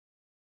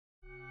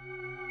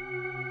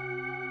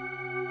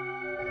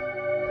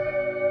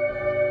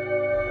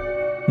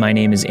My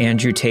name is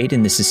Andrew Tate,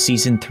 and this is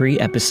Season 3,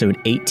 Episode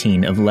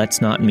 18 of Let's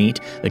Not Meet,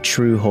 a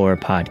true horror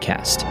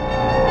podcast.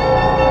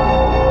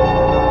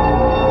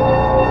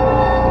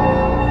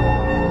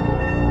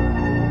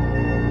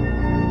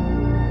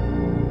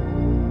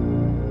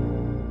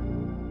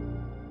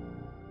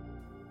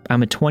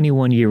 I'm a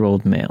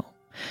 21-year-old male.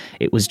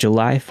 It was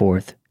July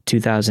 4th,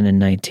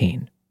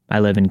 2019. I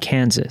live in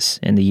Kansas,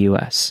 in the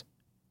U.S.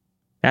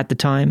 At the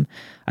time,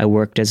 I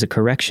worked as a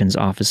corrections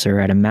officer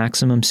at a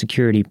maximum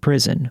security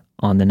prison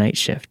on the night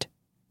shift.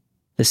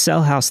 The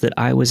cell house that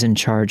I was in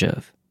charge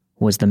of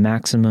was the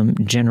maximum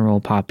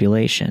general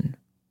population,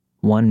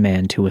 1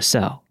 man to a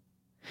cell.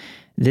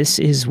 This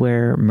is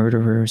where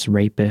murderers,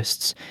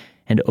 rapists,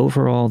 and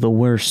overall the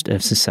worst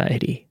of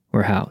society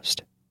were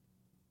housed.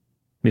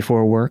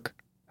 Before work,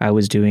 I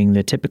was doing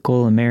the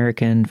typical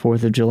American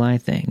 4th of July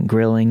thing,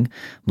 grilling,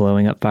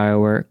 blowing up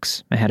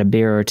fireworks. I had a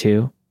beer or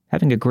two,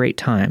 having a great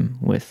time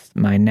with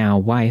my now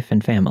wife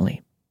and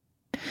family.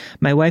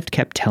 My wife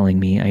kept telling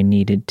me I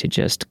needed to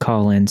just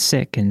call in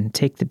sick and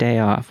take the day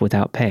off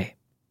without pay.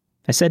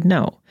 I said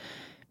no,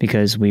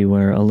 because we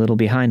were a little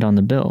behind on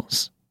the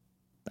bills.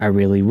 I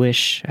really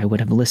wish I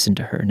would have listened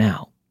to her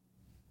now.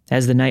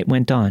 As the night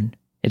went on,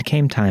 it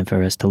came time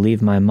for us to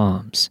leave my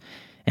mom's,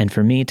 and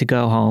for me to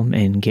go home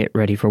and get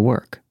ready for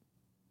work.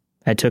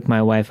 I took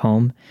my wife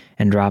home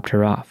and dropped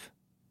her off.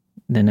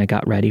 Then I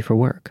got ready for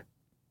work.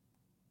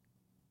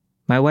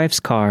 My wife's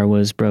car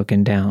was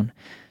broken down,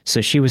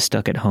 so she was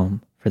stuck at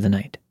home for the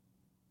night.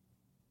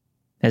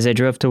 As I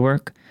drove to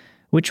work,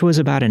 which was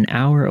about an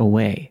hour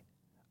away,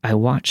 I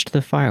watched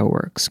the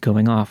fireworks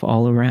going off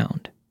all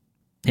around.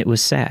 It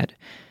was sad.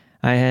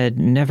 I had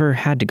never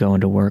had to go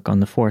into work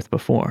on the 4th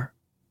before.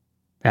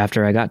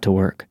 After I got to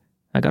work,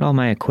 I got all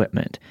my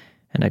equipment,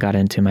 and I got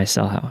into my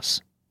cell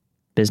house.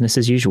 Business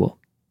as usual.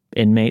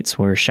 Inmates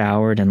were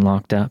showered and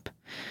locked up.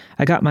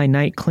 I got my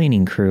night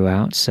cleaning crew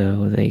out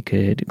so they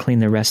could clean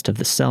the rest of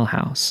the cell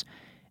house,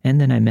 and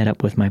then I met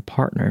up with my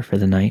partner for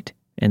the night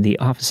in the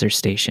officer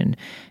station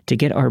to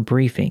get our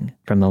briefing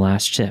from the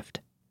last shift.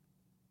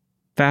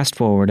 Fast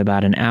forward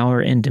about an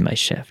hour into my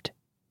shift,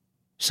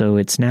 so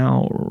it's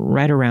now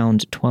right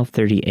around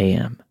 12:30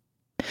 a.m.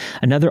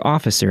 Another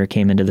officer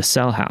came into the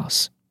cell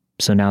house,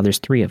 so now there's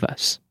 3 of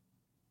us.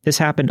 This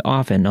happened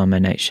often on my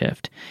night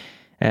shift,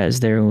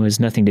 as there was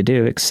nothing to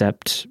do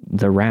except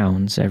the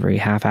rounds every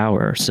half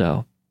hour or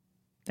so.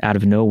 Out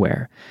of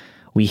nowhere,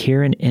 we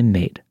hear an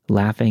inmate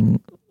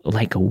laughing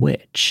like a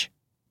witch,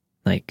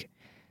 like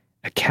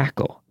a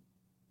cackle.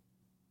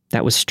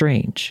 That was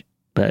strange,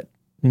 but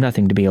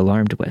nothing to be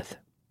alarmed with.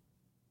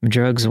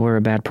 Drugs were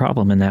a bad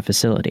problem in that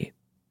facility.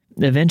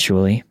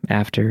 Eventually,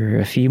 after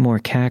a few more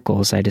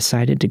cackles, I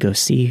decided to go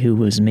see who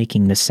was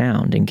making the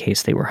sound in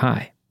case they were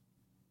high.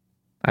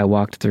 I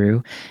walked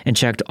through and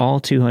checked all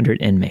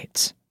 200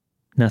 inmates.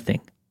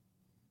 Nothing.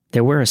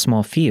 There were a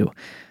small few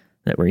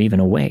that were even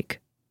awake.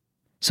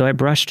 So I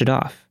brushed it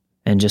off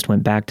and just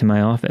went back to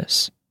my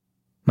office.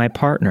 My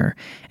partner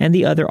and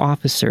the other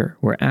officer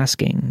were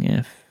asking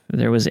if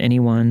there was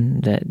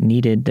anyone that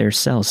needed their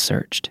cells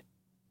searched.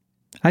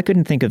 I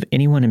couldn't think of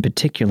anyone in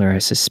particular I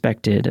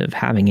suspected of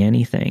having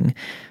anything,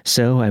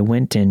 so I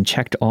went and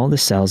checked all the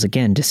cells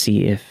again to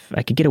see if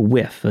I could get a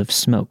whiff of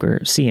smoke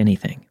or see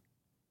anything.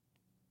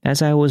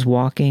 As I was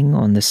walking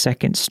on the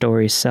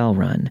 2nd-story cell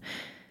run,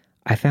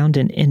 I found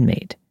an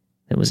inmate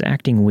that was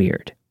acting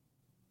weird.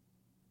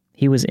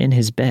 He was in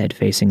his bed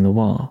facing the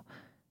wall,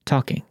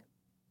 talking.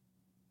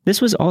 This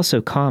was also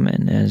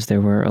common as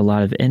there were a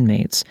lot of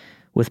inmates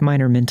with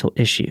minor mental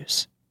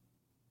issues.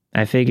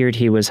 I figured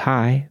he was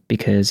high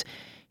because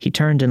he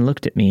turned and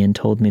looked at me and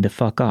told me to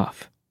fuck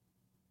off.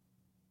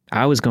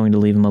 I was going to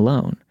leave him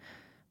alone,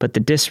 but the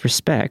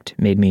disrespect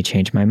made me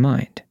change my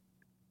mind.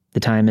 The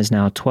time is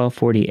now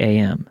 12:40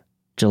 a.m.,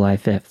 July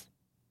 5th.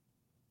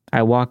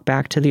 I walk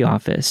back to the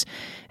office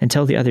and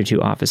tell the other 2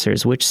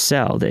 officers which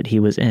cell that he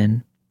was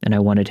in, and I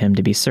wanted him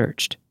to be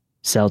searched,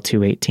 cell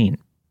 218.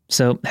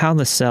 So how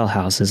the cell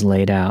house is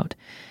laid out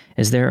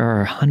is there are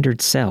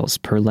 100 cells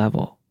per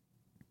level.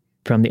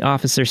 From the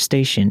officer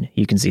station,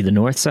 you can see the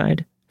north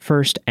side,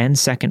 1st and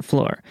 2nd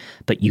floor,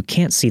 but you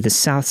can't see the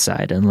south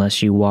side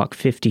unless you walk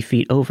 50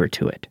 feet over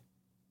to it.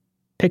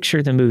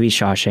 Picture the movie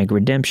Shawshank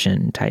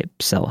Redemption type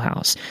cell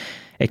house,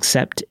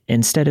 except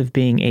instead of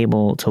being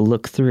able to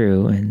look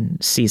through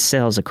and see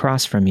cells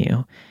across from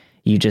you,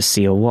 you just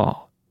see a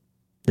wall.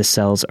 The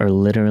cells are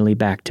literally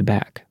back to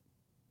back.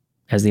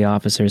 As the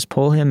officers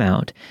pull him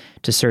out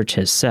to search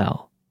his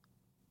cell,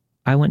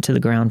 I went to the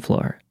ground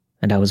floor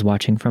and I was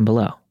watching from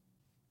below.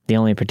 The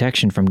only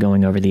protection from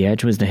going over the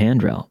edge was the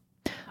handrail.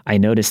 I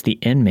noticed the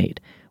inmate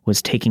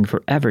was taking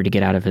forever to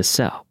get out of his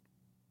cell.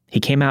 He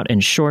came out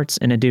in shorts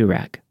and a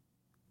do-rag,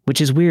 which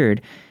is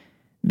weird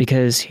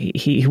because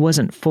he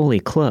wasn't fully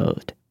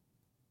clothed.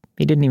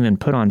 He didn't even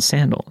put on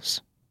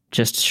sandals,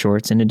 just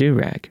shorts and a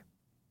do-rag,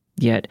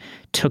 yet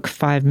took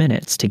 5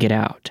 minutes to get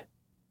out.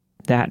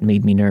 That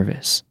made me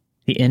nervous.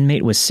 The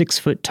inmate was 6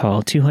 foot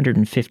tall,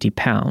 250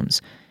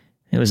 pounds.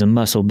 It was a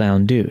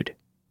muscle-bound dude.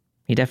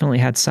 He definitely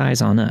had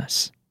size on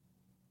us.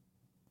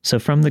 So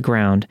from the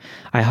ground,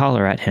 I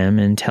holler at him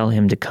and tell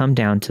him to come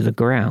down to the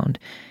ground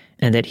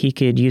and that he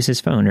could use his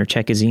phone or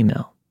check his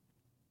email.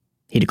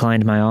 He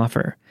declined my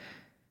offer,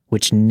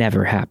 which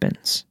never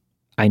happens.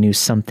 I knew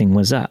something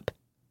was up.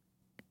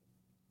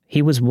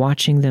 He was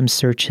watching them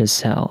search his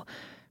cell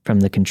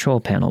from the control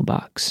panel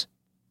box.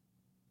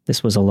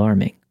 This was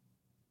alarming.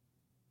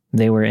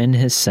 They were in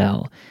his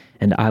cell,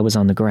 and I was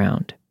on the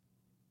ground.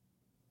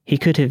 He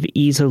could have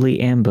easily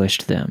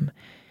ambushed them,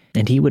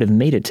 and he would have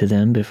made it to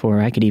them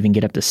before I could even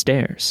get up the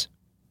stairs.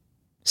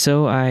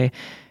 So I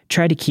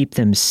tried to keep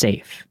them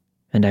safe,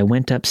 and I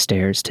went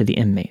upstairs to the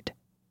inmate.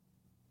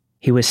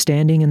 He was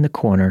standing in the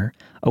corner,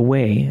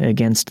 away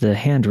against the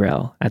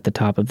handrail at the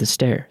top of the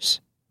stairs.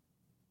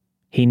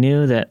 He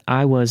knew that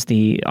I was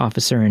the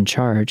officer in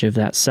charge of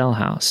that cell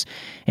house,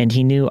 and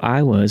he knew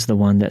I was the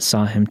one that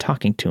saw him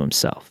talking to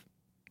himself.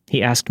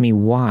 He asked me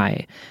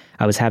why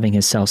I was having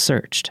his cell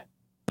searched.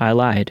 I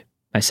lied.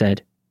 I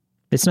said,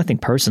 "It's nothing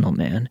personal,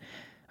 man.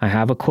 I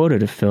have a quota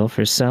to fill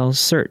for cells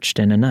searched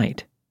in a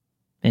night.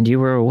 And you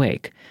were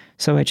awake,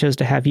 so I chose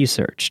to have you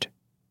searched.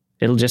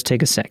 It'll just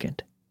take a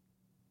second."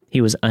 He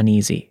was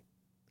uneasy.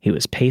 He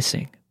was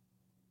pacing.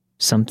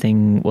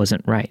 Something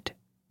wasn't right.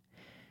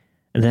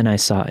 Then I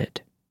saw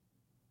it.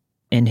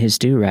 In his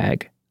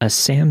do-rag, a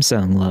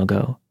Samsung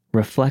logo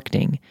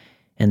reflecting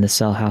in the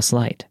cell house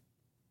light.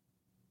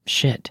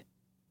 Shit.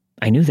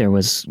 I knew there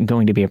was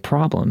going to be a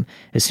problem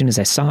as soon as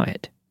I saw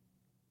it.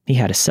 He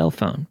had a cell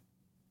phone.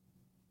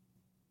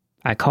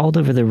 I called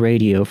over the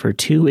radio for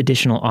 2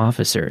 additional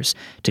officers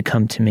to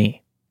come to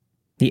me.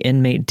 The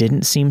inmate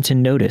didn't seem to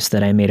notice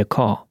that I made a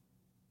call.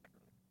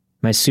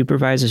 My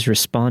supervisors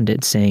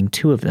responded saying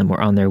 2 of them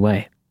were on their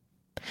way.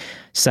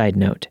 Side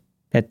note,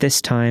 at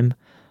this time,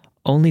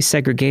 only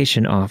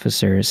segregation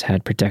officers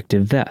had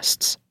protective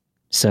vests.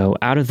 So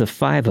out of the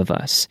 5 of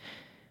us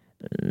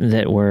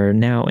that were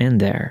now in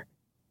there,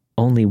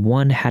 only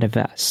 1 had a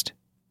vest.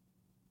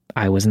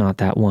 I was not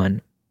that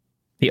one.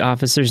 The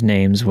officers'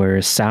 names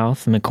were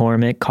South,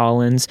 McCormick,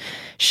 Collins,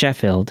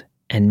 Sheffield,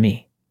 and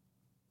me.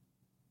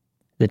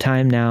 The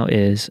time now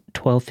is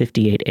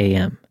 12:58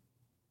 a.m.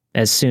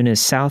 As soon as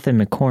South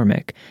and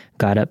McCormick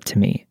got up to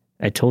me,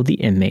 I told the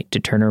inmate to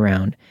turn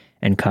around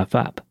and cuff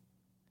up.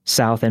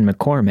 South and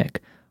McCormick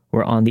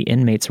were on the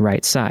inmate's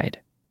right side.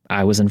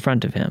 I was in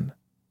front of him.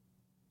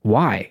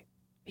 "Why?"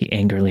 he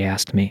angrily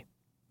asked me.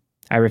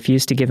 I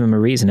refused to give him a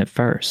reason at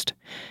first.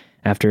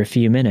 After a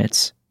few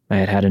minutes, I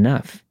had had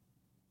enough.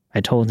 I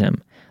told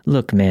him,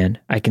 "Look, man,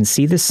 I can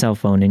see the cell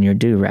phone in your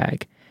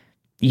do-rag.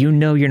 You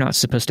know you're not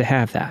supposed to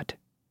have that."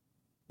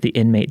 The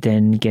inmate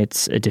then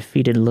gets a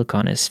defeated look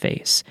on his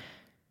face,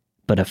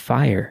 but a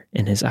fire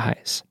in his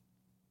eyes.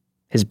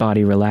 His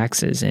body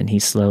relaxes and he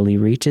slowly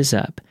reaches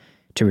up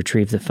to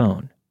retrieve the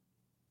phone.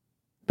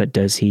 But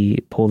does he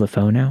pull the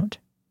phone out?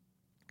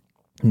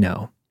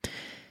 No.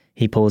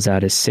 He pulls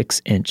out a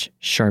 6-inch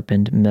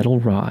sharpened metal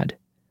rod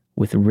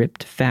with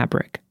ripped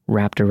fabric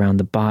wrapped around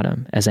the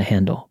bottom as a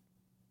handle.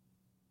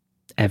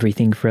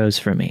 Everything froze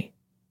for me.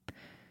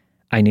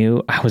 I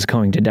knew I was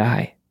going to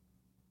die.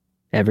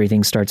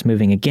 Everything starts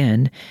moving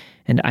again,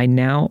 and I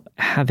now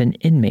have an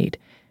inmate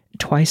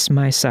twice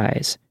my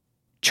size,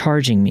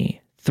 charging me,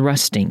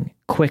 thrusting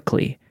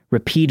quickly,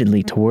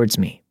 repeatedly towards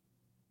me.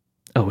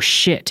 "Oh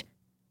shit,"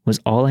 was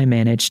all I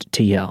managed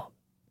to yell.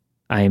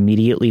 I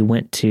immediately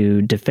went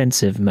to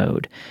defensive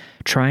mode,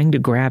 trying to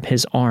grab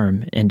his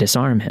arm and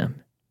disarm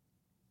him.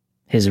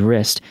 His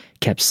wrist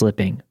kept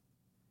slipping.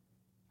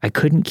 I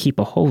couldn't keep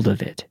a hold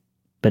of it,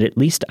 but at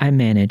least I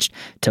managed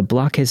to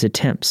block his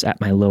attempts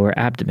at my lower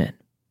abdomen.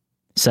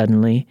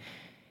 Suddenly,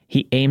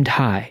 he aimed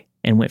high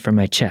and went for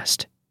my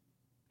chest.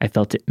 I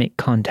felt it make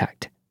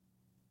contact.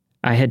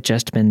 I had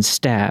just been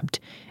stabbed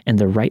in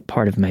the right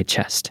part of my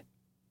chest.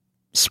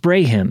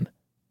 "Spray him!"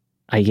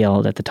 I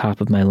yelled at the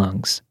top of my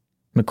lungs.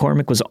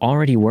 McCormick was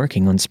already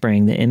working on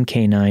spraying the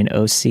MK9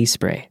 OC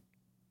spray.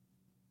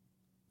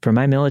 For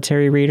my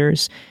military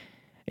readers,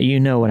 you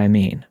know what I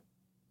mean.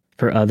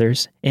 For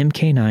others,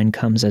 MK9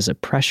 comes as a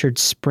pressured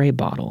spray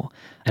bottle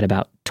at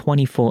about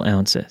 20 full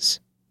ounces.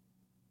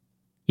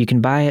 You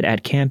can buy it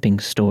at camping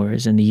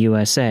stores in the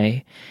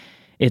USA.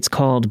 It's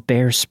called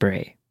bear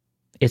spray.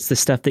 It's the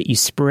stuff that you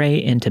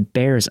spray into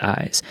bears'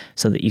 eyes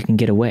so that you can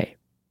get away.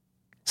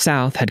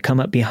 South had come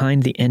up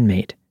behind the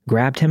inmate,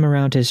 grabbed him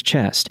around his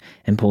chest,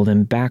 and pulled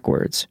him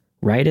backwards,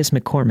 right as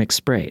McCormick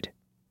sprayed.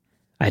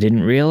 I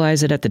didn't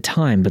realize it at the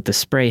time, but the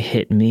spray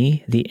hit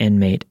me, the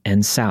inmate,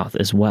 and South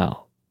as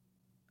well.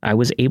 I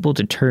was able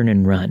to turn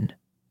and run.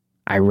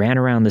 I ran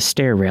around the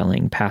stair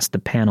railing past the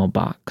panel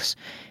box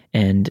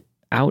and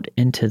out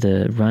into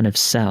the run of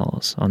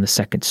cells on the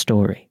second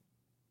story.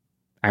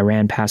 I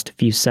ran past a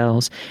few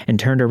cells and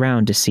turned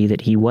around to see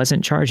that he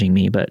wasn't charging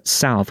me, but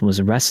South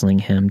was wrestling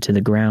him to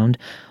the ground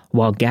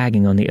while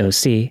gagging on the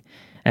OC,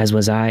 as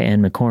was I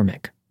and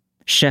McCormick.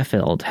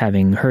 Sheffield,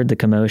 having heard the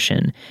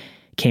commotion,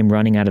 came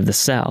running out of the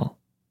cell.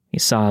 He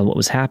saw what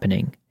was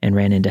happening and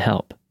ran in to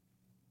help.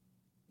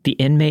 The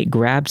inmate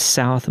grabbed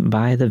South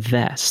by the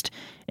vest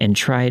and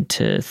tried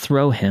to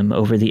throw him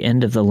over the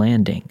end of the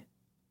landing,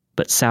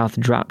 but South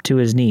dropped to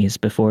his knees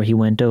before he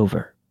went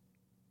over.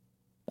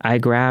 I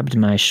grabbed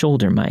my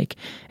shoulder mic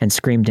and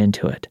screamed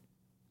into it.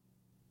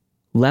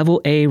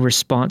 "Level A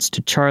response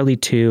to Charlie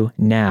 2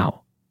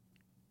 now."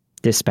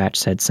 Dispatch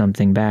said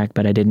something back,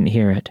 but I didn't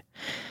hear it.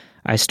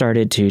 I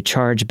started to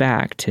charge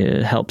back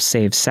to help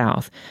save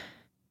South,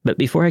 but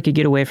before I could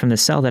get away from the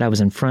cell that I was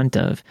in front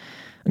of,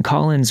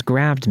 Collins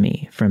grabbed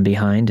me from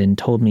behind and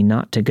told me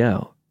not to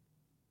go.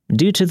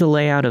 Due to the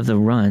layout of the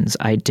runs,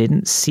 I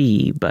didn't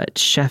see, but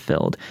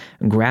Sheffield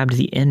grabbed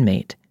the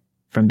inmate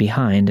from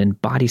behind and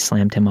body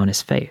slammed him on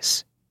his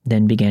face,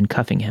 then began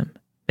cuffing him.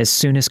 As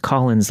soon as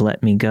Collins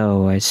let me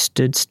go, I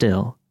stood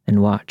still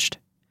and watched.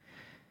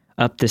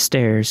 Up the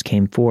stairs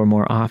came 4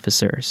 more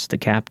officers, the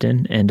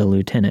captain and a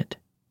lieutenant.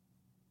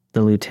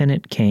 The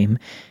lieutenant came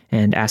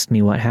and asked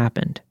me what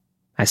happened.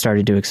 I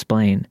started to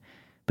explain,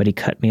 but he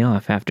cut me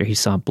off after he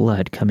saw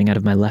blood coming out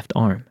of my left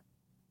arm.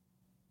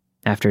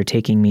 After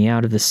taking me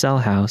out of the cell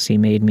house, he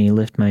made me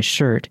lift my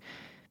shirt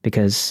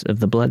because of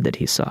the blood that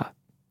he saw.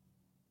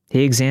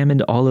 He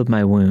examined all of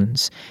my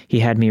wounds. He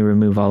had me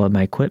remove all of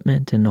my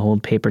equipment and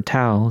hold paper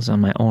towels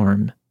on my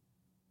arm.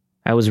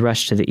 I was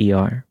rushed to the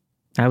ER.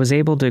 I was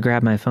able to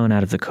grab my phone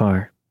out of the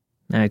car.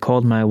 I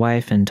called my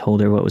wife and told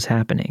her what was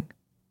happening.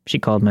 She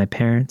called my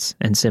parents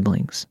and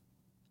siblings.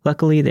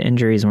 Luckily, the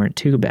injuries weren't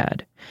too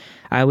bad.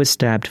 I was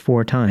stabbed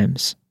 4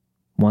 times,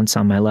 once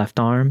on my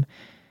left arm,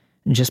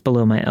 just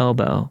below my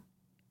elbow.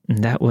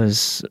 That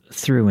was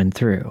through and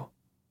through.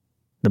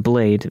 The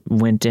blade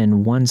went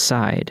in one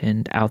side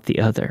and out the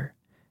other,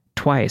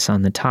 twice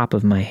on the top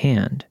of my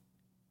hand,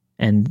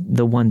 and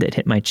the one that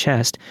hit my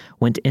chest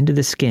went into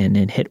the skin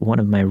and hit one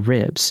of my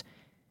ribs,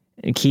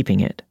 keeping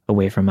it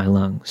away from my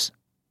lungs.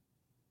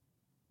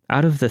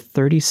 Out of the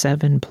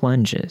 37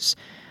 plunges,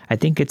 I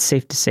think it's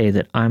safe to say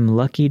that I'm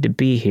lucky to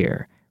be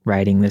here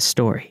writing this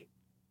story.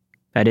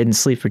 I didn't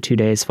sleep for 2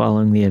 days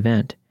following the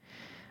event.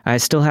 I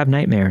still have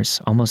nightmares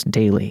almost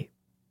daily.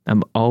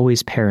 I'm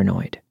always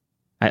paranoid.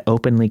 I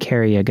openly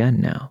carry a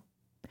gun now.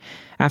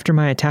 After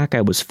my attack,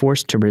 I was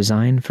forced to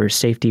resign for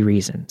safety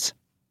reasons.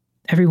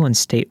 Everyone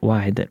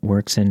statewide that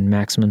works in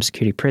maximum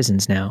security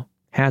prisons now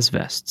has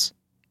vests.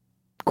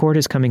 Court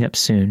is coming up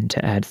soon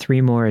to add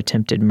 3 more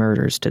attempted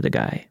murders to the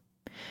guy.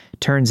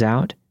 Turns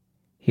out,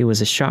 he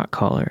was a shot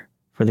caller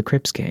for the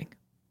Crips gang.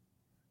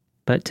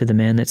 But to the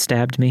man that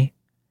stabbed me,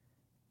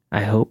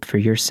 I hope for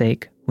your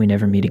sake we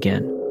never meet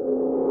again.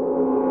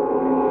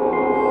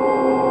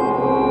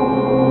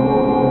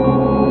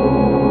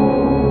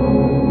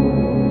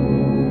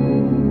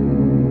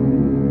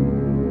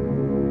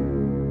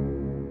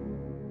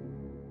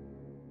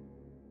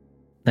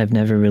 I've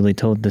never really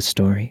told this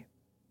story,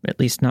 at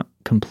least not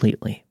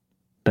completely,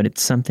 but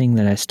it's something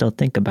that I still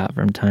think about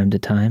from time to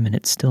time, and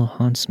it still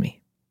haunts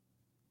me.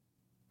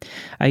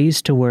 I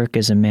used to work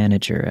as a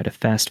manager at a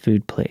fast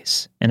food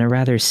place in a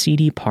rather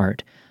seedy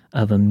part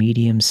of a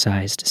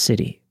medium-sized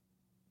city.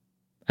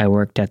 I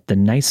worked at the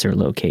nicer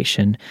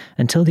location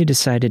until they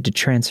decided to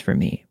transfer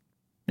me,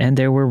 and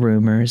there were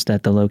rumors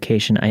that the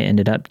location I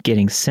ended up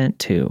getting sent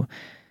to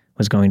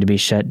was going to be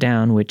shut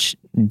down, which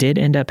did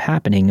end up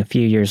happening a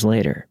few years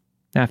later,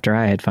 after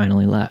I had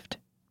finally left.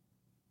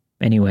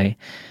 Anyway,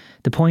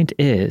 the point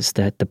is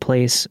that the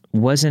place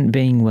wasn't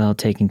being well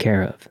taken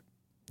care of.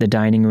 The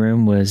dining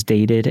room was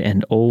dated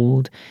and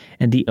old,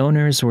 and the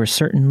owners were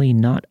certainly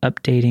not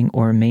updating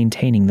or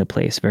maintaining the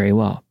place very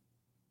well.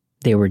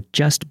 They were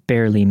just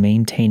barely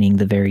maintaining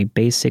the very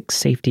basic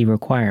safety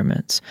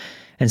requirements,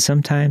 and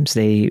sometimes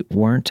they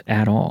weren't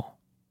at all.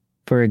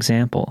 For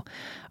example,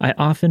 I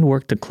often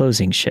worked the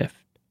closing shift,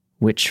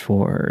 which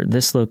for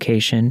this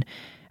location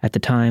at the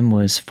time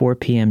was 4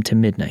 p.m. to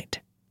midnight.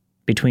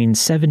 Between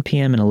 7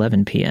 p.m. and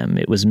 11 p.m.,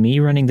 it was me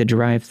running the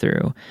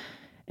drive-thru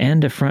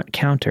and a front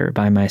counter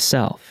by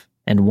myself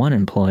and one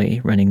employee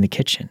running the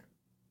kitchen.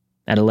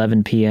 At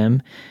 11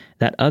 p.m.,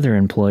 that other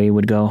employee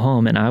would go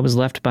home and I was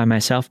left by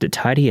myself to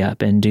tidy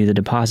up and do the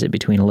deposit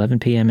between 11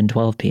 p.m. and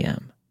 12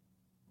 p.m.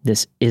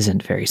 This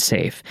isn't very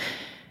safe,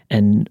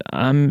 and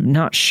I'm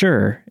not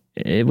sure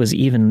it was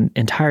even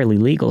entirely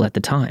legal at the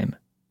time.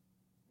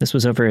 This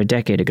was over a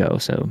decade ago,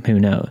 so who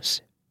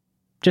knows?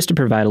 Just to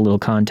provide a little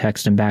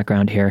context and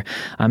background here,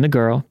 I'm a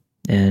girl,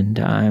 and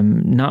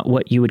I'm not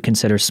what you would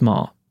consider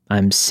small.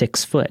 I'm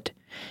 6 foot,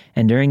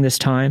 and during this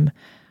time,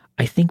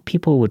 I think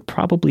people would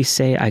probably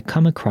say I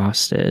come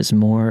across as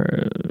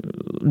more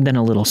than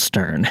a little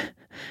stern.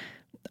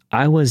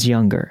 I was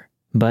younger,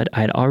 but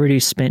I'd already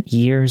spent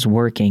years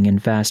working in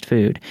fast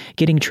food,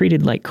 getting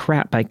treated like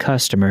crap by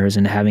customers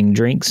and having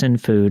drinks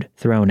and food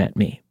thrown at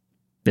me.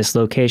 This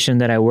location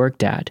that I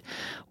worked at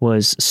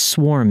was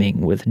swarming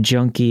with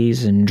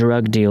junkies and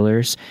drug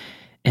dealers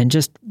and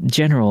just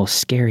general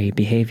scary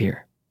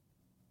behavior.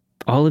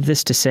 All of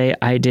this to say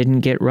I didn't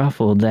get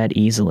ruffled that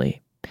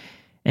easily,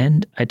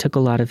 and I took a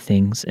lot of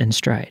things in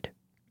stride.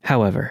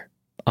 However,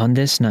 on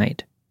this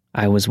night,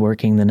 I was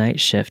working the night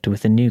shift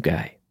with a new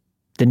guy.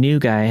 The new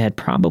guy had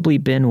probably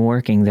been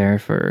working there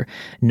for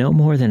no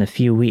more than a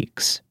few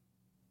weeks.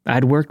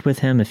 I'd worked with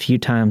him a few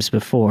times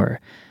before,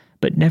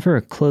 but never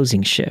a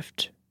closing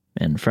shift,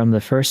 and from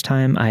the first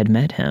time I'd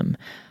met him,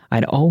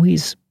 I'd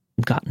always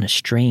gotten a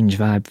strange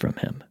vibe from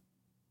him.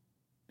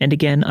 And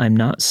again, I'm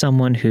not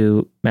someone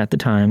who, at the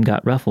time,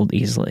 got ruffled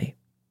easily.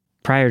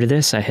 Prior to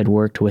this, I had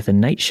worked with a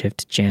night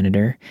shift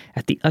janitor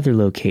at the other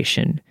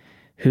location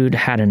who'd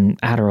had an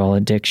Adderall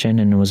addiction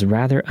and was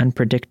rather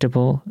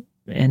unpredictable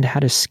and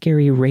had a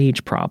scary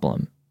rage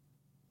problem.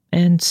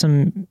 And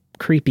some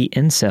creepy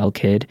incel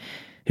kid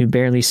who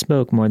barely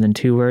spoke more than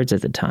 2 words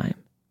at the time.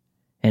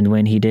 And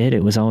when he did,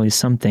 it was always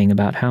something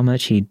about how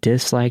much he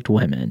disliked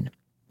women,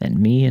 and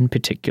me in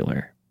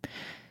particular.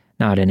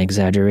 Not an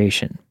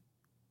exaggeration.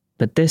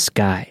 But this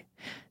guy,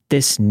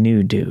 this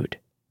new dude,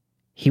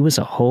 he was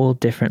a whole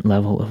different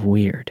level of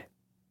weird.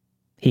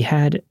 He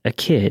had a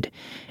kid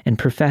and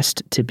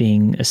professed to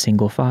being a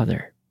single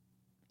father.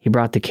 He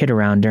brought the kid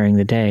around during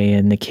the day,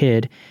 and the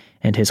kid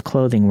and his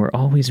clothing were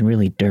always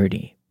really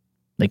dirty.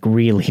 Like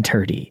really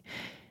dirty.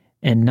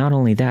 And not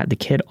only that, the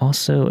kid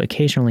also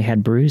occasionally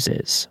had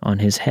bruises on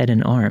his head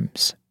and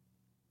arms.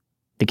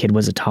 The kid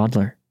was a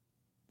toddler.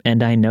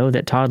 And I know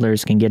that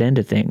toddlers can get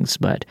into things,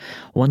 but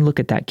one look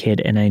at that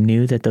kid and I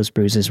knew that those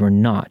bruises were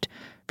not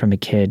from a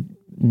kid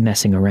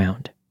messing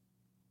around.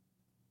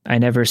 I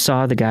never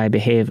saw the guy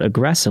behave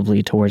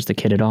aggressively towards the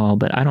kid at all,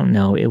 but I don't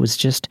know, it was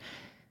just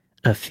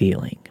a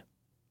feeling.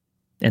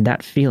 And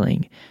that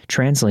feeling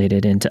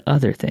translated into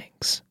other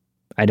things.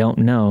 I don't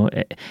know,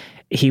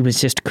 he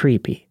was just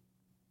creepy.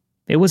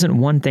 It wasn't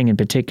one thing in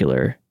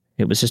particular,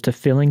 it was just a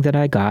feeling that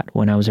I got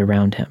when I was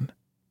around him.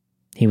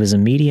 He was a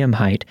medium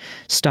height,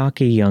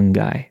 stocky young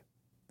guy.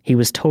 He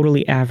was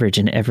totally average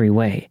in every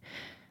way,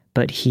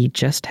 but he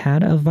just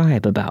had a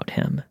vibe about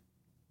him.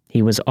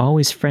 He was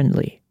always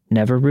friendly,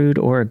 never rude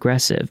or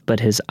aggressive,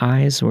 but his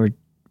eyes were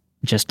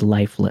just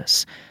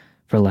lifeless,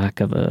 for lack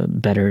of a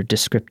better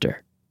descriptor.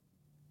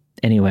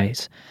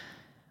 Anyways,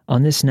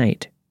 on this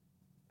night,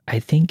 I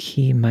think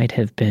he might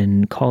have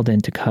been called in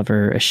to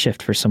cover a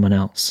shift for someone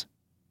else.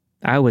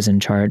 I was in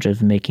charge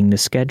of making the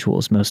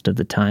schedules most of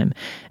the time,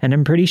 and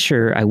I'm pretty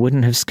sure I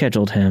wouldn't have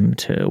scheduled him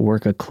to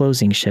work a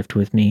closing shift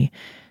with me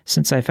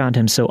since I found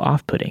him so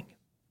off-putting.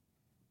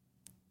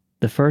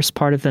 The first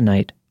part of the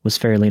night was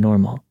fairly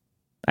normal.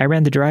 I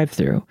ran the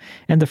drive-thru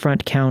and the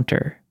front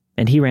counter,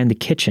 and he ran the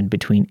kitchen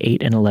between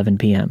 8 and 11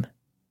 p.m.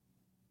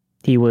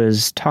 He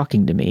was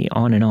talking to me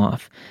on and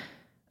off,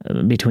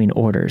 between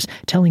orders,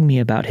 telling me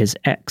about his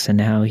ex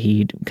and how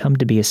he'd come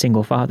to be a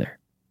single father.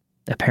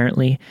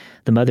 Apparently,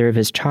 the mother of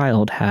his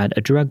child had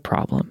a drug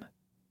problem.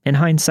 In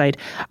hindsight,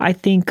 I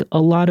think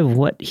a lot of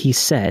what he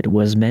said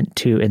was meant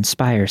to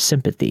inspire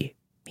sympathy.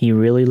 He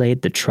really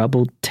laid the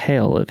troubled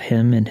tale of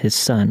him and his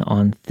son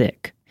on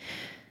thick.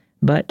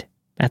 But,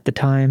 at the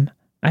time,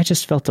 I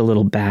just felt a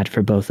little bad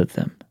for both of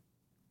them.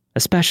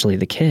 Especially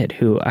the kid,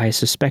 who I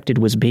suspected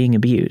was being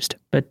abused.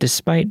 But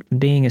despite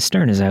being as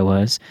stern as I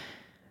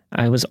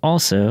was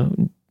also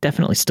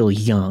definitely still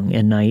young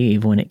and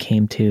naive when it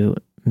came to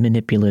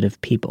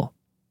manipulative people.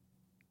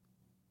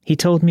 He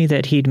told me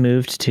that he'd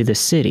moved to the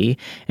city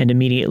and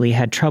immediately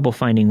had trouble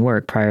finding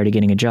work prior to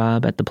getting a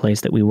job at the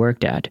place that we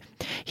worked at.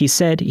 He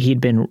said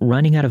he'd been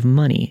running out of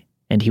money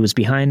and he was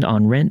behind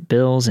on rent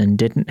bills and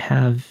didn't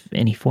have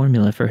any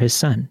formula for his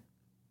son.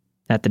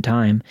 At the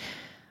time,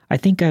 I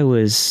think I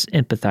was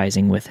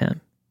empathizing with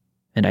him,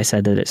 and I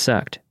said that it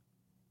sucked.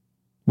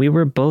 We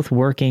were both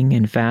working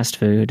in fast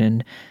food,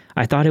 and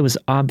I thought it was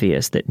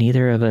obvious that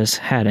neither of us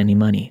had any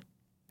money.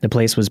 The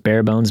place was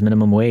bare bones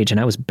minimum wage, and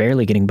I was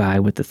barely getting by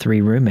with the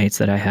 3 roommates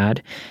that I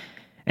had,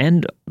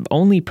 and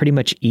only pretty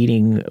much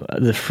eating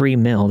the free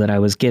meal that I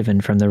was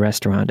given from the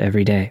restaurant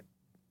every day.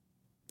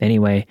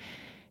 Anyway,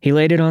 he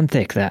laid it on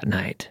thick that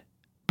night,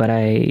 but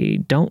I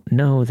don't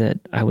know that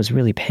I was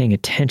really paying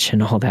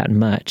attention all that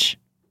much.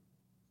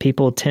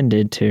 People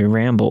tended to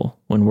ramble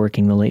when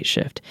working the late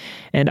shift,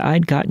 and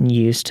I'd gotten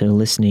used to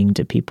listening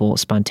to people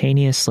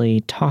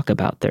spontaneously talk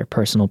about their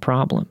personal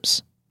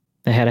problems.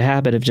 I had a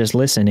habit of just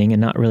listening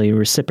and not really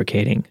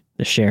reciprocating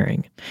the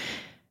sharing,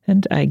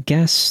 and I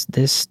guess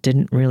this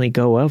didn't really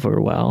go over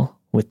well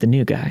with the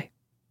new guy.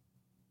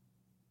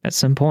 At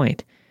some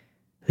point,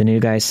 the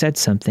new guy said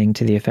something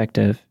to the effect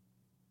of,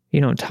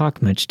 "You don't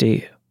talk much, do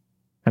you?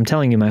 I'm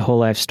telling you my whole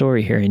life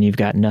story here and you've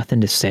got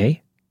nothing to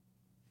say?"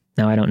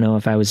 Now, I don't know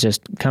if I was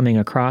just coming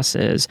across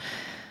as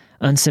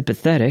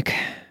unsympathetic,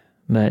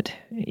 but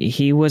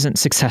he wasn't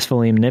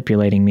successfully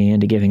manipulating me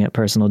into giving up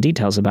personal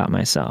details about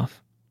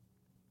myself.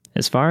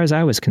 As far as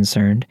I was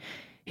concerned,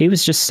 he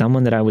was just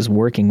someone that I was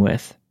working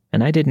with,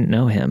 and I didn't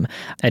know him.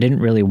 I didn't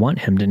really want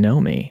him to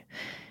know me.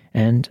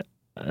 And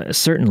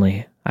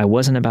certainly, I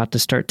wasn't about to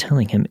start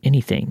telling him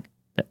anything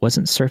that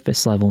wasn't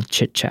surface-level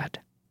chit-chat.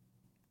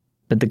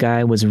 But the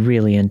guy was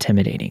really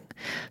intimidating.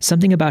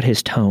 Something about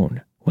his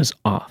tone was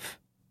off.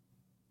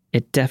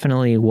 It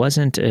definitely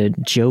wasn't a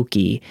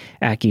jokey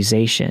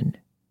accusation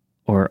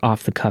or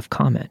off-the-cuff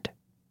comment.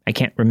 I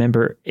can't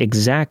remember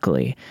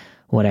exactly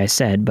what I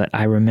said, but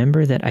I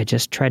remember that I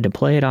just tried to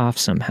play it off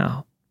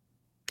somehow.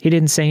 He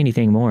didn't say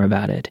anything more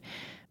about it,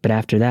 but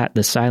after that,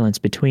 the silence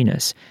between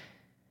us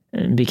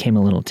became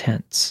a little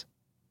tense.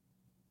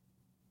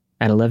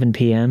 At 11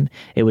 p.m.,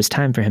 it was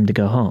time for him to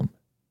go home.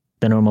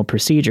 The normal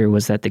procedure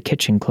was that the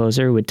kitchen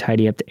closer would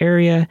tidy up the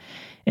area,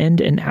 and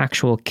an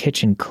actual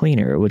kitchen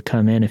cleaner would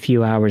come in a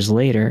few hours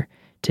later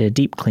to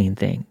deep clean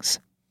things.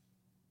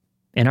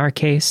 In our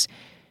case,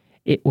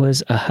 it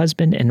was a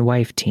husband and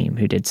wife team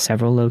who did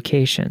several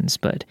locations,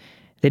 but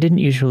they didn't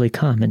usually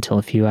come until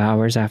a few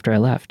hours after I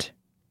left.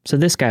 So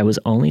this guy was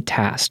only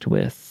tasked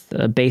with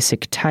a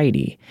basic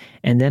tidy,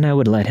 and then I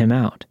would let him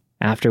out,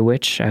 after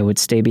which I would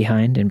stay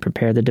behind and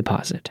prepare the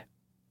deposit.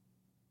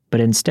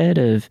 But instead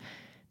of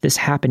this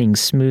happening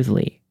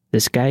smoothly,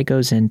 this guy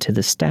goes into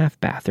the staff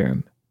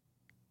bathroom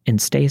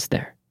and stays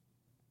there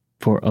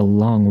for a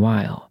long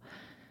while,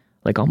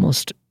 like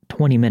almost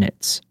 20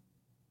 minutes.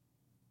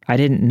 I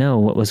didn't know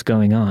what was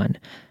going on,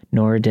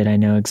 nor did I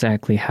know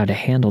exactly how to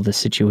handle the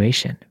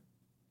situation.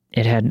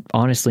 It had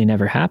honestly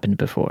never happened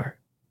before.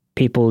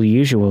 People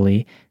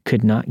usually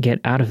could not get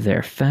out of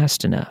there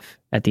fast enough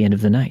at the end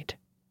of the night.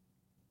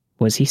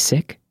 Was he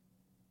sick?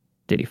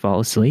 Did he fall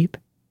asleep?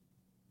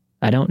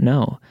 I don't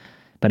know,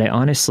 but I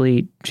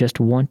honestly just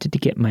wanted to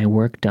get my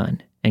work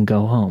done and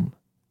go home.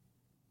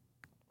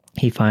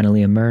 He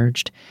finally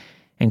emerged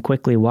and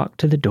quickly walked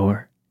to the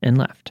door and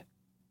left.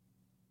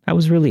 I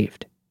was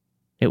relieved.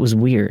 It was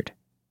weird,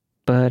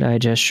 but I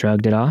just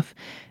shrugged it off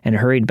and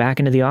hurried back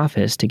into the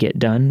office to get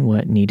done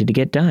what needed to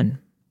get done.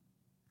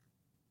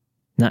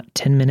 Not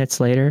 10 minutes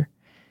later,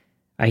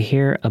 I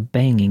hear a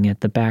banging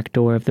at the back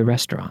door of the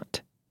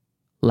restaurant.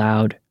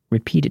 Loud,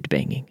 repeated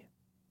banging.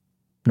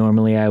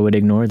 Normally I would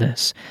ignore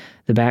this.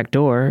 The back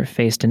door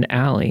faced an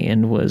alley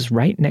and was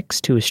right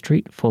next to a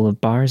street full of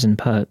bars and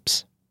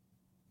pubs.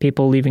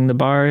 People leaving the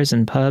bars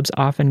and pubs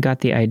often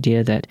got the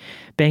idea that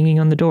banging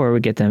on the door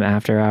would get them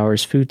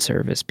after-hours food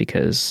service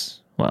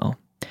because, well,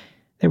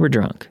 they were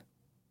drunk.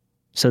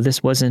 So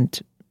this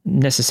wasn't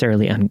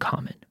necessarily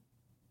uncommon.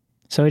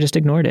 So I just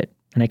ignored it,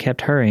 and I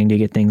kept hurrying to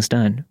get things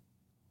done.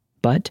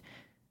 But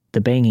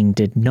the banging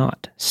did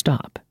not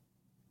stop,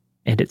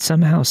 and it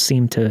somehow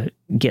seemed to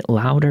get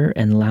louder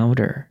and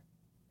louder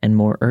and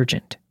more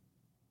urgent.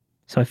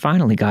 So I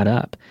finally got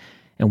up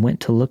and went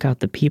to look out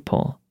the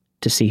peephole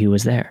to see who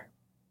was there.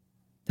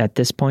 At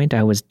this point,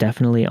 I was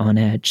definitely on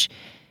edge,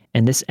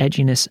 and this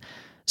edginess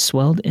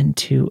swelled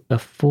into a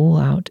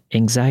full-out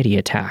anxiety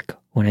attack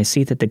when I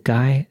see that the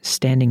guy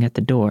standing at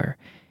the door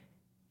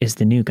is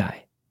the new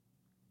guy.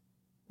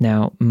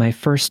 Now, my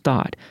first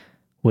thought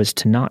was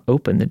to not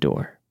open the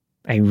door.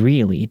 I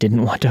really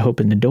didn't want to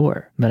open the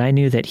door, but I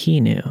knew that he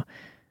knew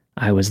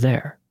I was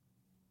there.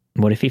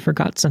 What if he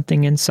forgot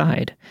something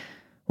inside?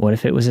 What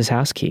if it was his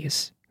house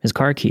keys, his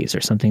car keys,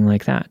 or something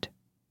like that?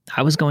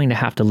 I was going to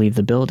have to leave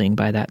the building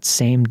by that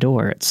same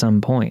door at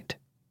some point.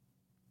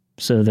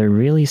 So there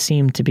really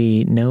seemed to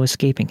be no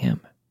escaping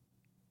him.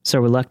 So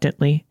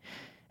reluctantly,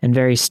 and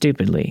very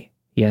stupidly,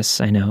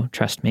 yes, I know,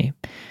 trust me,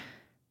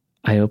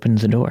 I opened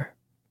the door.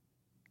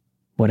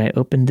 What I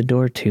opened the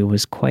door to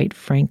was quite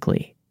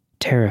frankly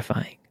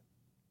terrifying.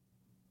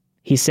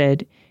 He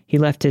said he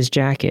left his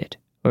jacket,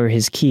 or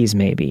his keys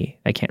maybe,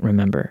 I can't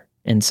remember,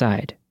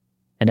 inside,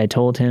 and I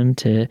told him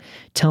to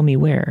tell me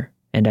where,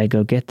 and I'd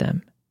go get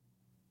them.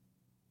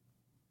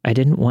 I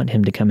didn't want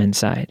him to come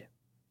inside.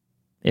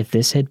 If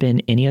this had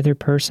been any other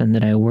person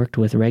that I worked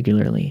with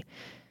regularly,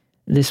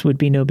 this would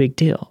be no big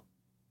deal.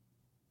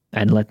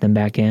 I'd let them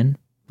back in,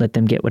 let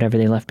them get whatever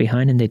they left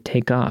behind, and they'd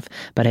take off,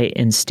 but I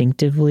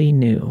instinctively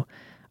knew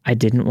I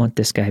didn't want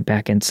this guy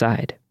back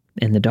inside,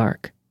 in the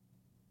dark,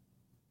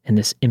 in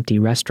this empty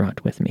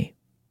restaurant with me.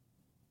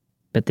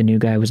 But the new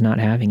guy was not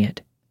having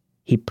it.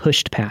 He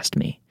pushed past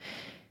me,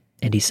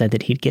 and he said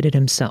that he'd get it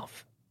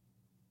himself.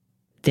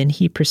 Then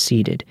he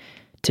proceeded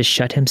to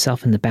shut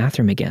himself in the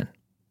bathroom again.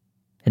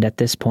 And at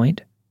this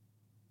point,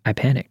 I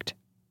panicked.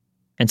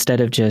 Instead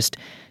of just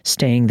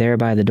staying there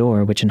by the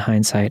door, which in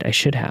hindsight I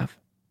should have,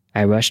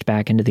 I rushed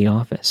back into the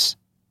office.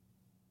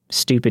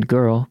 Stupid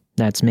girl,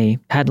 that's me,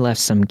 had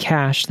left some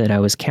cash that I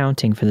was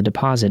counting for the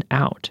deposit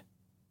out.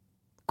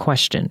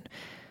 Question: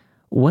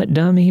 what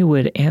dummy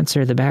would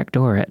answer the back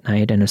door at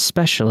night, and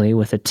especially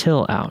with a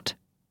till out?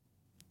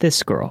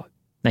 This girl,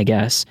 I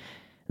guess.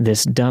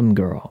 This dumb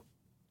girl.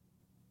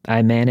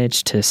 I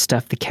managed to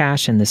stuff the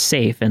cash in the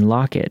safe and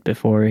lock it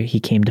before he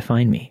came to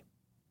find me.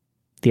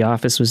 The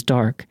office was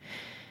dark.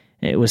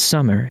 It was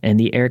summer, and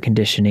the air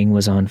conditioning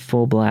was on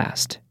full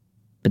blast.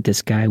 But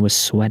this guy was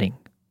sweating.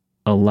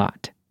 A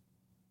lot.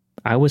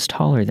 I was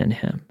taller than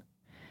him.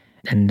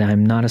 And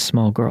I'm not a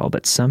small girl,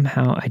 but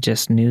somehow I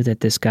just knew that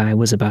this guy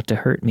was about to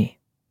hurt me.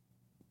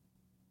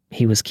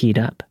 He was keyed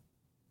up.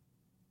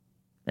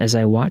 As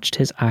I watched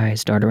his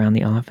eyes dart around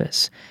the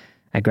office,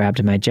 I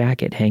grabbed my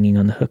jacket hanging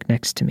on the hook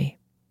next to me.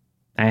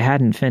 I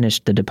hadn't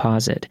finished the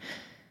deposit,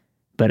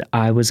 but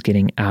I was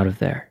getting out of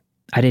there.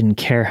 I didn't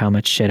care how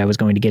much shit I was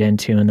going to get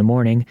into in the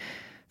morning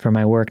for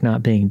my work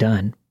not being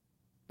done.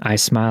 I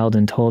smiled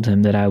and told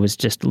him that I was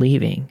just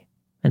leaving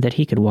and that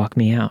he could walk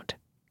me out.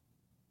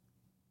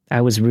 I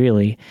was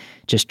really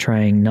just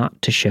trying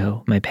not to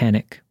show my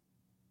panic.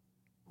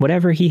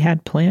 Whatever he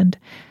had planned,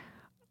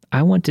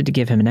 I wanted to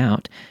give him an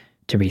out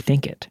to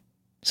rethink it.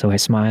 So I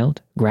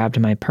smiled, grabbed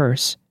my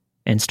purse,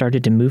 and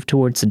started to move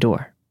towards the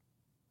door.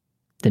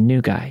 The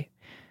new guy,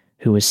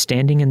 who was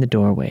standing in the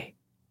doorway,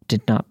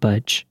 did not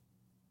budge.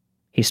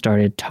 He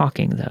started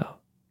talking, though,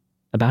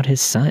 about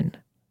his son,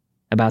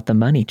 about the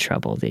money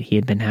trouble that he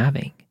had been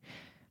having,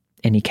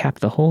 and he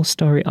capped the whole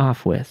story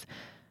off with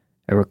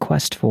a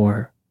request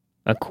for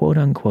a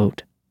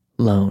quote-unquote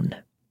loan.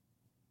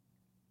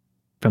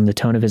 From the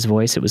tone of his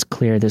voice, it was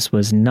clear this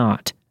was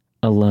not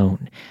a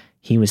loan.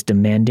 He was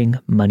demanding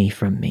money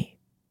from me.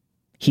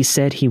 He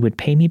said he would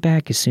pay me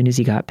back as soon as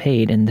he got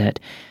paid and that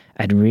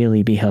I'd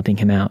really be helping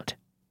him out.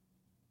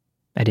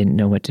 I didn't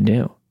know what to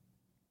do.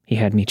 He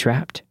had me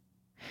trapped.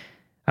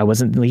 I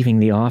wasn't leaving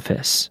the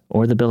office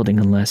or the building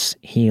unless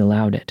he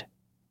allowed it.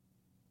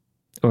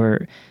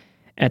 Or,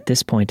 at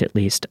this point at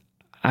least,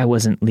 I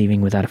wasn't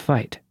leaving without a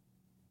fight.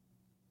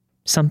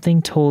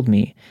 Something told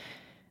me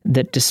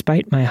that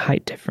despite my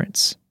height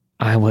difference,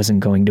 I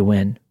wasn't going to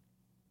win.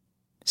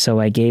 So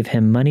I gave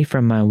him money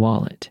from my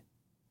wallet,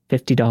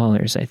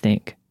 $50, I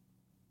think.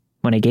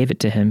 When I gave it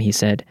to him, he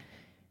said,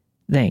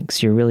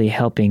 "Thanks, you're really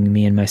helping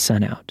me and my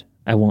son out.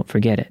 I won't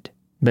forget it."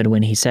 But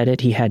when he said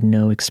it, he had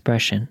no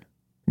expression,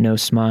 no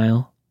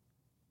smile,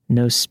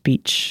 no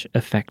speech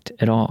effect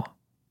at all.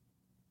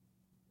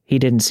 He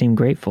didn't seem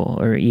grateful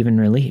or even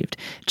relieved,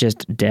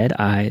 just dead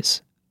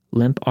eyes,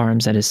 limp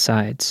arms at his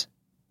sides.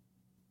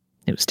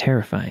 It was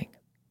terrifying.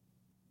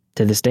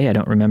 To this day, I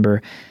don't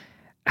remember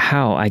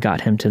how I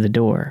got him to the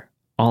door.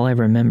 All I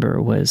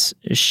remember was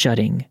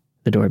shutting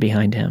the door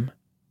behind him,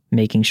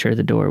 making sure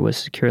the door was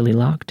securely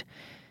locked,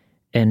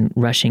 and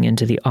rushing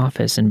into the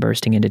office and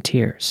bursting into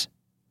tears.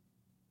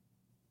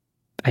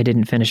 I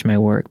didn't finish my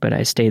work, but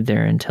I stayed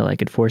there until I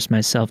could force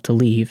myself to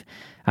leave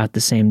out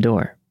the same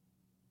door.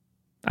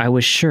 I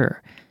was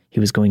sure he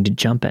was going to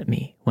jump at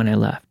me when I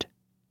left.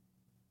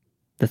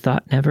 The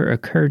thought never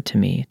occurred to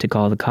me to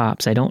call the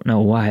cops. I don't know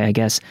why. I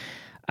guess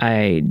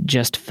I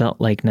just felt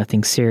like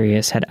nothing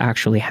serious had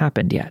actually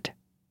happened yet.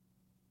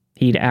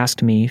 He'd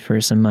asked me for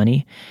some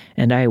money,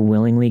 and I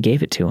willingly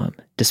gave it to him,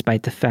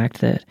 despite the fact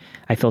that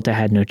I felt I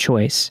had no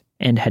choice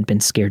and had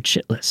been scared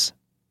shitless.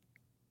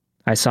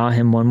 I saw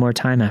him one more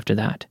time after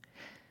that,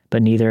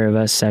 but neither of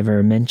us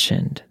ever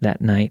mentioned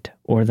that night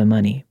or the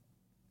money.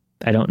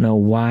 I don't know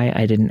why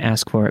I didn't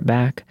ask for it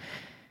back.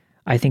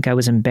 I think I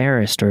was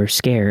embarrassed or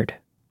scared,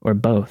 or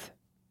both.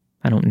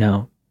 I don't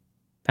know.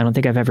 I don't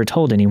think I've ever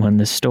told anyone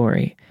this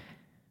story,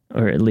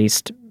 or at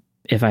least,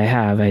 if I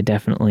have, I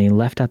definitely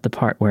left out the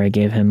part where I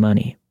gave him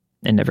money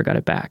and never got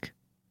it back.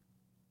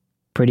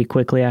 Pretty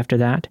quickly after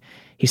that,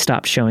 he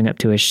stopped showing up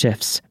to his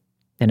shifts,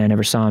 and I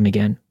never saw him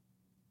again.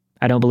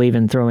 I don't believe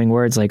in throwing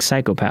words like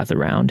psychopath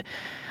around.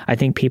 I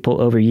think people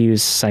overuse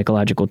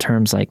psychological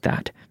terms like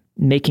that,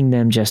 making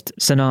them just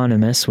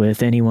synonymous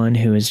with anyone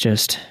who is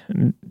just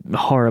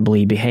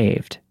horribly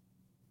behaved.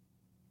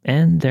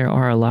 And there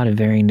are a lot of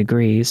varying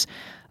degrees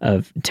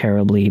of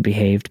terribly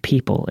behaved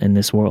people in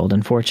this world,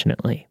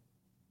 unfortunately.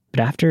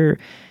 But after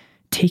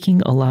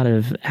taking a lot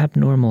of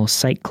abnormal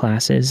psych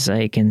classes,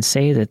 I can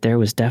say that there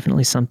was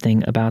definitely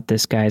something about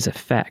this guy's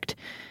effect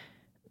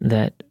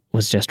that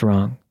was just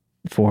wrong,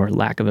 for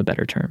lack of a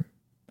better term.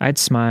 I'd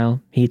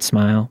smile, he'd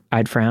smile,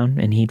 I'd frown,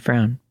 and he'd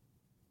frown.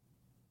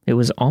 It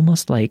was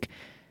almost like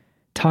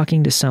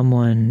talking to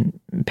someone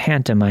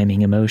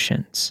pantomiming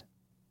emotions.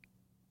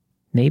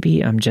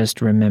 Maybe I'm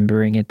just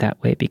remembering it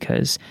that way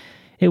because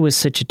it was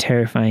such a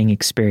terrifying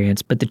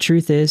experience, but the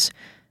truth is,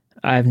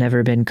 I've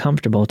never been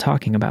comfortable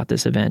talking about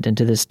this event, and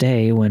to this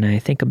day, when I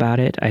think about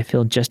it, I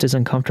feel just as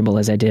uncomfortable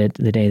as I did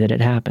the day that it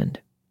happened.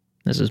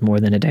 This was more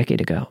than a decade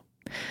ago.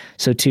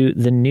 So to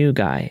the new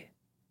guy,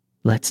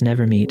 let's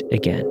never meet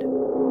again.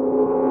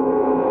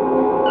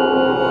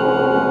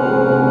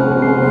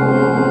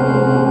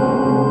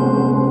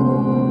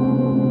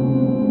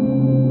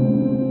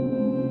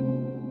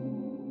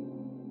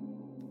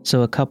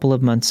 So a couple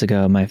of months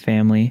ago, my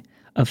family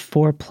of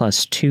 4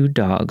 plus 2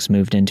 dogs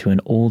moved into an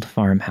old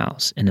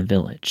farmhouse in a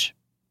village.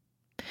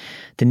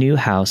 The new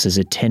house is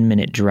a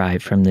 10-minute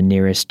drive from the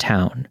nearest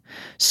town,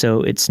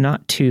 so it's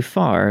not too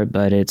far,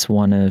 but it's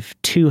one of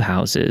 2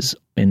 houses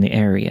in the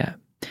area.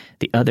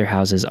 The other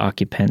house's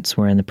occupants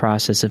were in the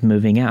process of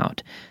moving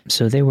out,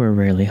 so they were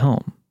rarely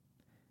home.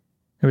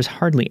 There was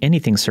hardly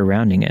anything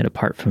surrounding it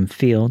apart from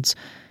fields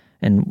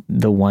and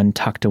the one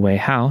tucked-away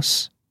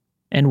house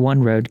and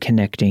one road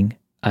connecting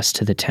us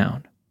to the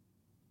town.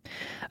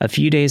 A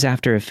few days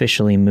after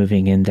officially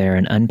moving in there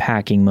and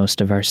unpacking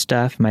most of our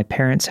stuff, my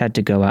parents had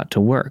to go out to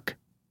work.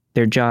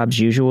 Their jobs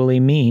usually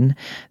mean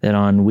that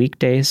on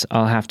weekdays,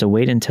 I'll have to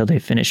wait until they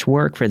finish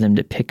work for them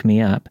to pick me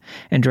up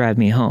and drive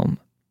me home.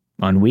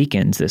 On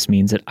weekends, this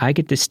means that I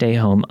get to stay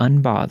home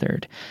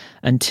unbothered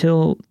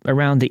until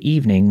around the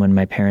evening when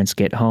my parents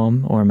get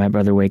home or my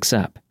brother wakes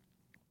up.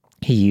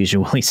 He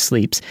usually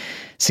sleeps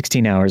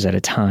 16 hours at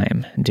a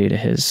time due to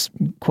his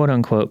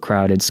quote-unquote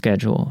crowded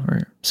schedule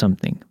or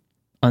something.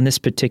 On this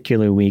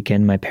particular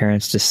weekend, my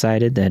parents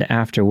decided that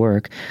after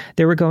work,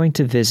 they were going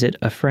to visit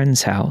a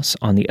friend's house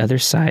on the other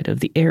side of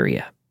the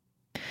area.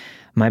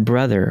 My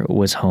brother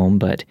was home,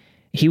 but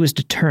He was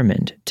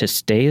determined to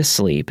stay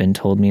asleep and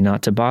told me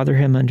not to bother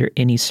him under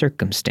any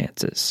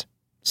circumstances.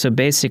 So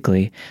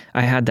basically,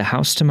 I had the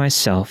house to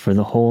myself for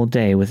the whole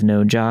day with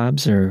no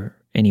jobs or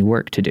any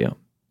work to do,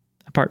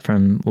 apart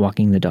from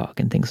walking the dog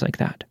and things like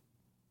that.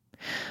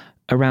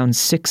 Around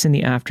 6 in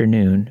the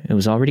afternoon, it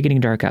was already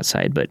getting dark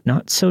outside, but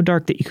not so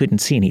dark that you couldn't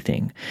see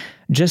anything.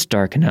 Just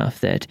dark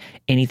enough that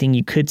anything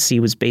you could see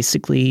was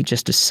basically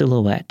just a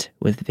silhouette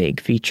with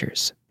vague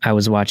features. I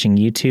was watching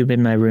YouTube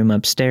in my room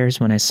upstairs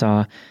when I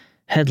saw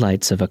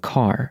headlights of a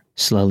car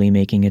slowly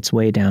making its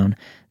way down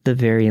the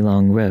very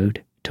long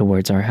road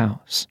towards our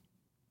house.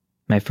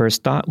 My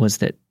first thought was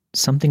that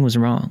something was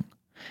wrong,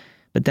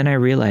 but then I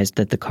realized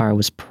that the car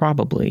was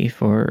probably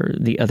for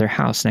the other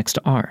house next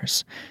to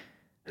ours,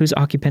 whose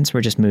occupants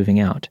were just moving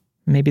out.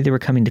 Maybe they were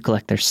coming to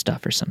collect their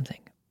stuff or something.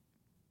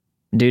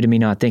 Due to me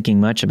not thinking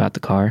much about the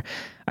car,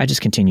 I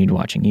just continued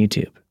watching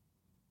YouTube.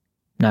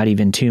 Not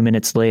even 2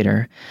 minutes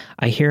later,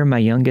 I hear my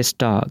youngest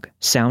dog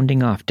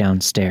sounding off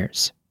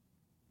downstairs.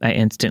 I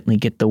instantly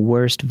get the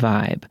worst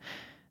vibe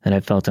that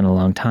I've felt in a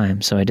long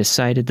time, so I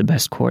decided the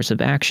best course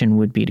of action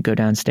would be to go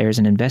downstairs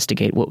and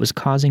investigate what was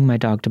causing my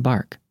dog to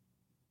bark.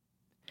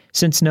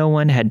 Since no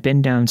one had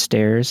been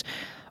downstairs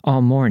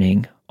all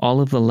morning, all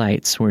of the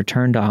lights were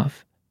turned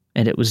off,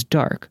 and it was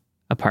dark,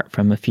 apart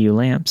from a few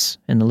lamps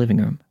in the living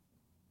room.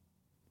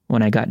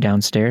 When I got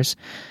downstairs,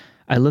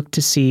 I looked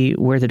to see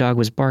where the dog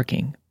was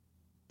barking.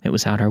 It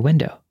was out our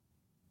window.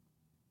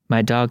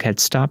 My dog had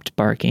stopped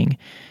barking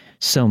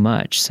so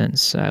much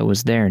since I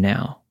was there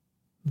now,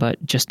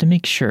 but just to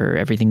make sure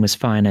everything was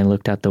fine, I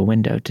looked out the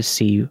window to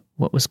see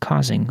what was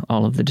causing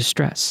all of the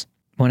distress.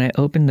 When I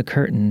opened the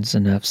curtains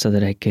enough so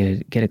that I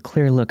could get a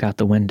clear look out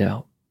the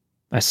window,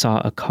 I saw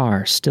a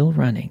car still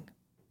running,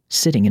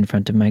 sitting in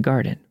front of my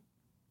garden.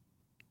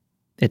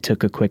 It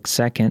took a quick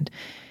second,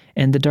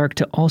 and the dark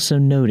to also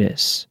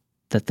notice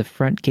that the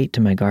front gate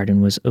to my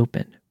garden was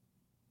open.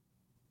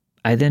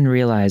 I then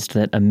realized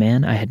that a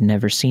man I had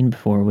never seen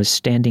before was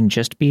standing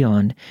just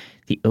beyond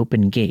the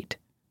open gate,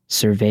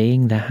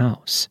 surveying the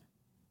house,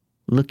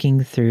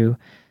 looking through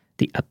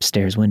the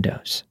upstairs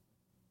windows,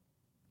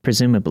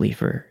 presumably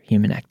for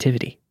human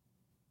activity.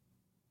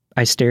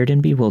 I stared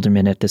in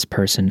bewilderment at this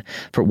person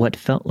for what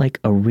felt like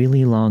a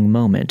really long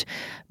moment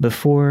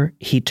before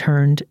he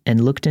turned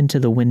and looked into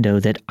the window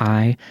that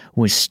I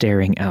was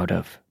staring out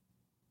of.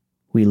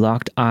 We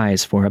locked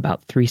eyes for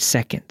about 3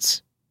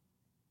 seconds.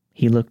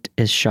 He looked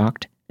as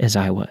shocked as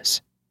I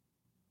was.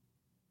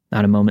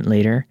 Not a moment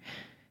later,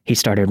 he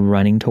started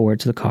running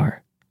towards the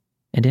car,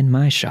 and in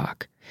my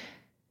shock,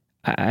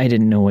 I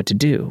didn't know what to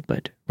do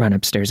but run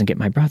upstairs and get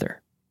my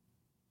brother.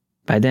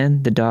 By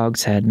then, the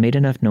dogs had made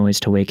enough noise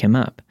to wake him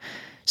up,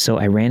 so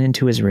I ran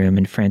into his room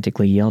and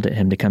frantically yelled at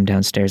him to come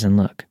downstairs and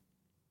look.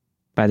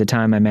 By the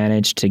time I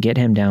managed to get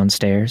him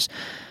downstairs,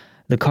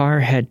 the car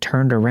had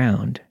turned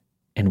around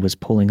and was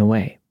pulling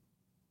away.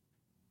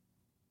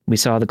 We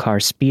saw the car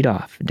speed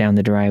off down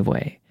the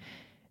driveway,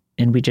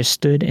 and we just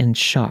stood in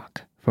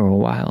shock for a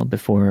while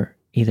before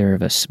either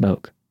of us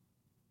spoke.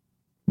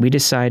 We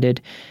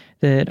decided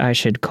that I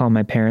should call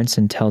my parents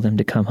and tell them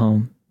to come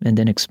home and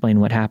then explain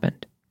what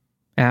happened.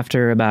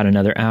 After about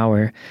another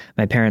hour,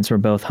 my parents were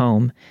both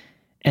home,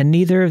 and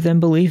neither of them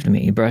believed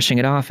me, brushing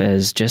it off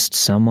as just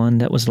someone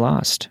that was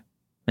lost.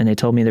 And they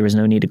told me there was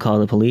no need to call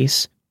the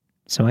police,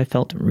 so I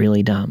felt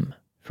really dumb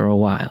for a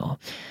while.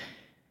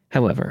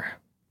 However,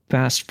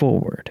 fast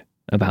forward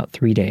about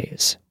 3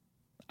 days.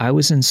 I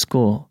was in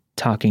school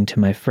talking to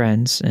my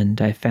friends,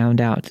 and I found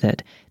out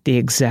that the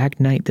exact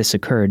night this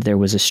occurred, there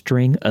was a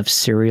string of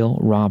serial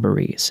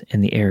robberies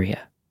in the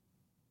area.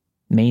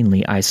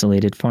 Mainly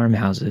isolated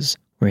farmhouses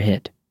were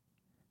hit.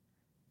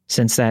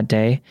 Since that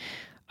day,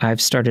 I've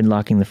started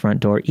locking the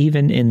front door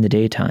even in the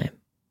daytime,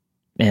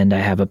 and I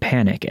have a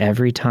panic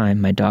every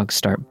time my dogs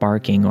start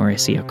barking or I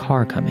see a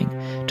car coming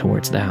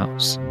towards the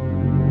house.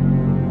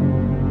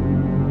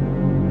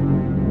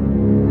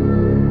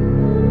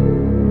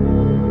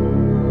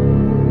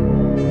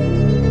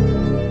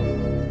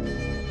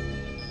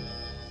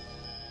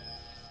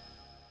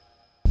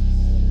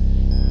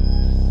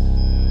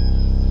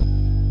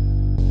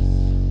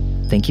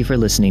 Thank you for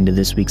listening to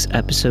this week's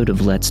episode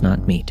of Let's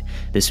Not Meet.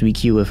 This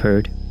week you have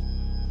heard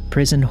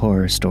Prison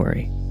Horror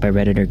Story by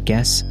Redditor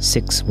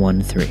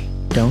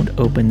Guess613. Don't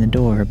Open the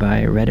Door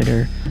by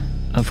Redditor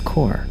of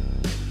Core.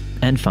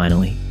 And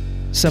finally,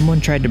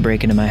 Someone Tried to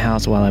Break Into My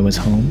House While I Was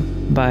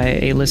Home by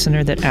a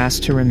listener that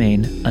asked to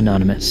remain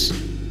anonymous.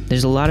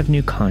 There's a lot of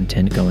new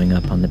content going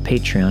up on the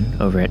Patreon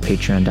over at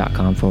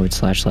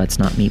patreon.com/Let's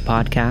Not Meet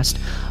podcast,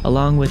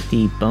 along with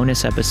the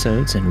bonus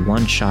episodes and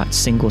one-shot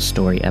single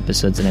story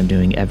episodes that I'm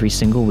doing every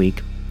single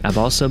week. I've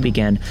also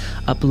began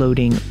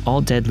uploading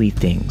All Deadly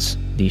Things,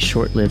 the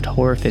short-lived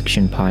horror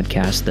fiction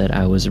podcast that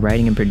I was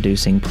writing and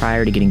producing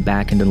prior to getting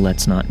back into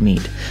Let's Not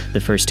Meet.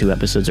 The first 2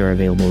 episodes are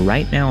available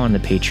right now on the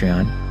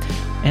Patreon,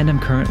 and I'm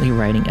currently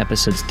writing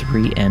episodes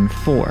 3 and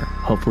 4.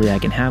 Hopefully I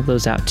can have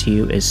those out to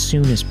you as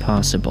soon as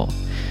possible.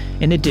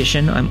 In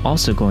addition, I'm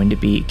also going to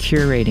be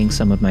curating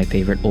some of my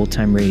favorite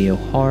old-time radio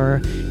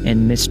horror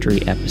and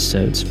mystery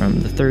episodes from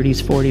the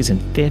 30s, 40s,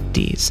 and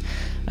 50s.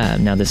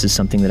 Now, this is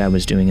something that I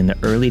was doing in the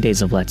early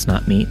days of Let's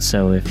Not Meet,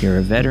 so if you're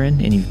a veteran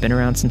and you've been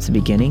around since the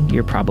beginning,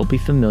 you're probably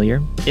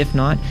familiar. If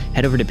not,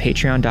 head over to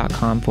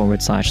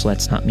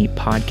patreon.com/Let's Not Meet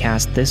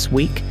podcast this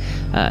week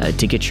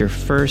to get your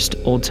first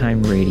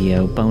old-time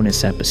radio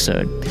bonus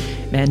episode.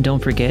 And don't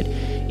forget,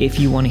 if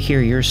you want to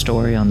hear your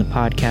story on the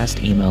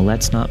podcast, email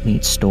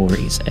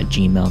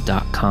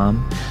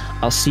letsnotmeetstories@gmail.com.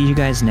 I'll see you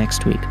guys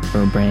next week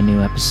for a brand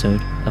new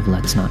episode of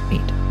Let's Not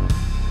Meet.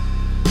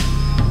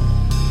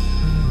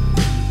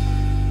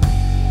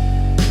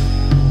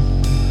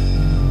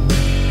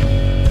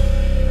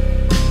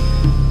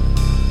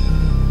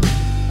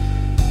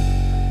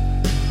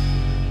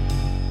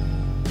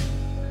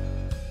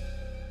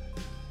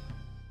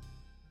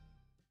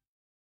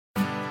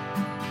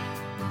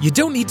 You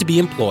don't need to be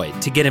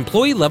employed to get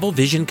employee-level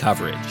vision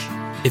coverage.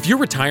 If you're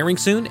retiring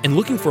soon and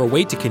looking for a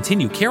way to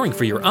continue caring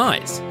for your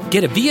eyes,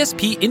 get a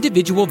VSP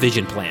individual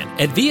vision plan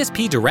at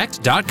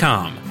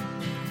vspdirect.com.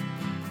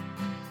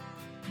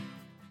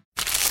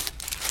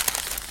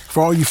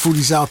 For all you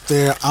foodies out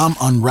there, I'm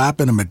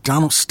unwrapping a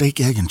McDonald's steak,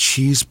 egg, and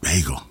cheese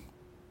bagel.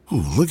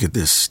 Ooh, look at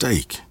this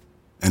steak.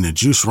 And the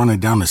juice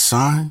running down the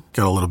side,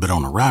 got a little bit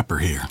on the wrapper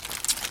here.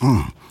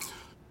 And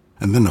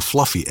then the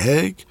fluffy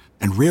egg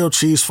and real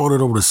cheese folded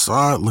over the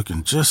side,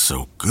 looking just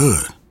so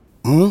good.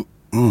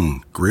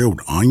 Grilled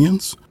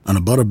onions and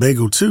a butter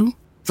bagel too.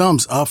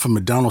 Thumbs up for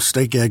McDonald's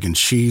steak, egg, and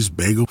cheese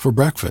bagel for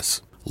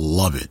breakfast.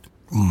 Love it.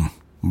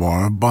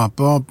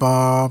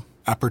 Ba-ba-ba-ba.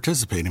 I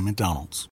participate in McDonald's.